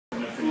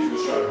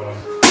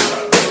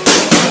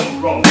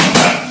roll.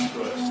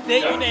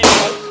 Stay on there.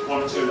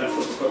 1 2 left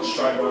foot, got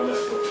straight by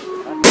left foot.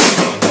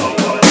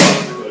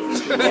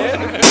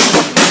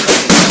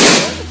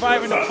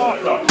 5 in the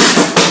park.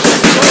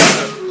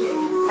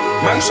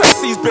 Man try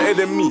say he's better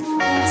than me.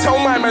 Tell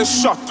my man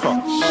shut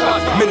up.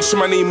 Mention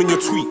my name in your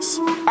tweets.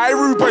 I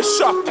rude boy,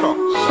 shut up.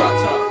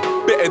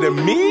 Better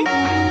than me?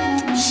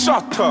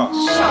 Shut up.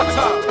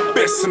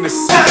 Best in the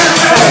city.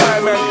 Tell my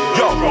man,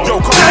 yo,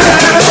 come on.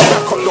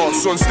 Back up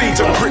dancer on stage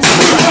and Brits in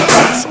the back up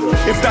dancer.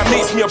 If that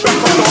makes me a back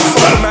up dancer,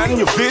 the man in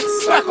your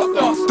vids,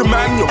 the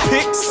man in your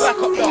pics.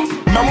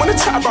 Man wanna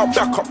chat about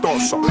back up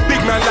dancer.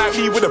 Big man like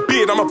me with a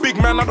beard, I'm a big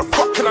man, how the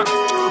fuck can I?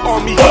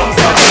 Army comes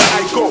out where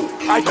I go.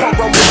 I can't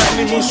run with an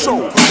enemy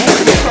show. Walk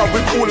in the club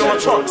with all of my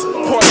tugs.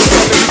 Party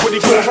club, everybody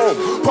go home.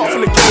 Apart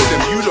from the girl,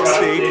 them you lot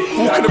stay.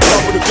 Walk in the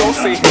club with a girl,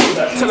 say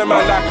hey. Tell a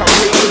man like I'm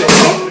real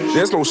today.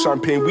 There's no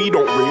champagne, we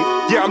don't rave.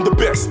 Yeah, I'm the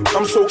best,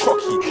 I'm so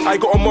cocky. I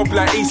got a mob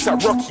like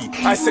ASAP Rocky.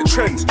 I set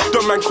trends,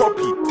 don't man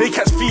copy. They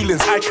catch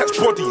feelings, I catch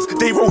bodies.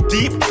 They roll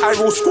deep, I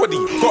roll squaddy.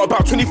 Got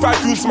about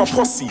 25 goons in my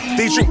posse.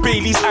 They drink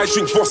Baileys, I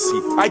drink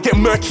Bossy. I get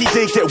murky,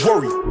 they get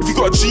worried. If you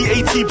got a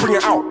GAT, bring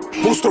it out.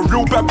 Most of the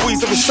real bad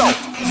boys in the south.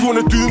 If you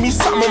wanna do me,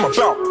 something on my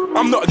belt.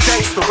 I'm not a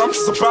gangster, I'm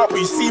just about. But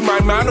you see my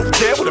man up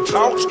there with a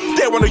pouch.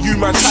 There one of you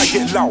man try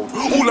get loud.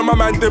 All of my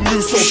man them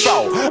move so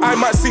foul. I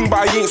might sing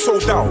but I ain't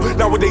sold out.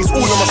 Nowadays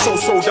all of my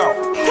shows sold out.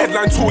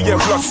 Headline tour, yeah,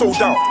 blood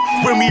sold out.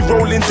 When we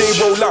roll in, they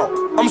roll out.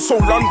 I'm so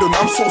London,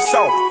 I'm so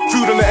south.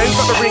 Food on the ends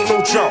but there ain't no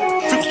drought.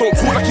 Fix don't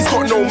talk like he's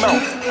got no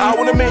mouth. I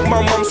wanna make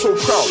my mum so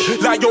proud.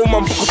 Like yo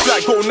mum, book a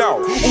flight, go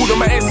now. All of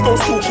my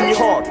ex-girls talking me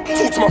hard.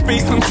 Talk to my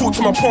face and talk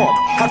to my palm.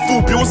 Had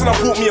full bills and I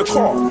bought me a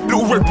car.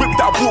 Little red whip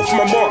that I bought for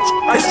my march.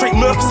 I straight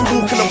murks to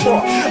walk in the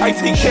park. I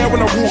take care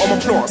when I walk on my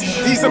plants.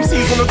 These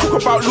MCs wanna talk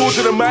about Lord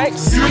of the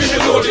Mics. You need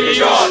the Lord of the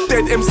Yard.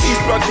 Dead MCs,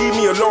 blood, leave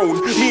me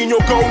alone. Me and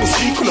your girl only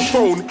speak on the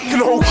phone.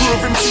 Kill a whole crew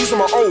of MCs on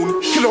my own.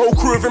 Kill a whole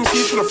crew of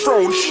MCs for the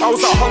throne. I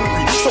was out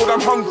hungry, so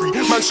damn hungry.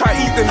 Man try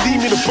eat then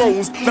leave me the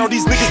bones. Now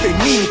these niggas they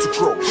need me to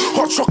grow.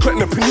 Hot chocolate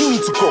and a panini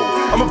to go.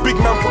 I'm a big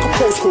man for a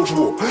postcode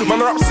war.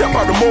 Man are upset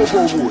about the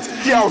Mobile Awards.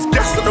 Yeah, I was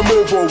gassed at the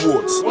Mobile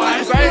Awards. Why?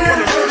 Cause I ain't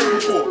won a medal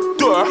before.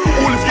 Duh,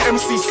 all of you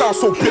MCs sound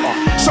so bitter.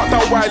 Shut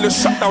down wireless,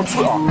 shut down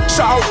Twitter.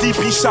 Shout out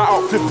DP, shout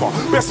out Flipper.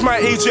 Best my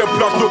age, yeah,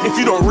 blood. Look, if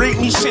you don't rate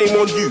me, shame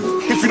on you.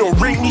 If you don't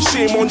rate me,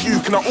 shame on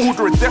you. Can I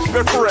order a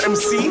deathbed for an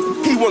MC?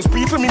 He wants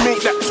beef, let me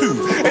make that too.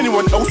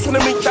 Anyone else wanna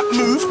make that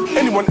move?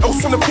 Anyone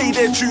else wanna pay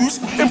their dues?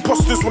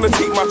 Imposters wanna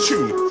take my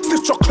tune.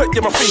 Stiff chocolate,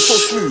 yeah, my face so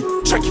smooth.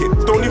 Check it,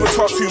 don't even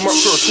talk too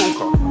much for a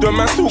talker. The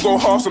man still go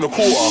halves on a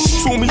quarter.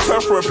 Saw me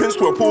turn from a prince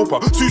to a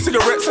pauper. 2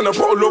 cigarettes and a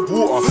bottle of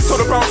water.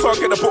 So the bouncer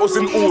get the bottles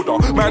in order.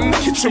 Man in the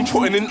kitchen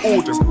putting in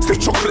orders. Stiff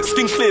chocolate,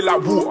 skin clear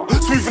like water.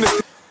 Smooth in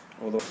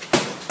the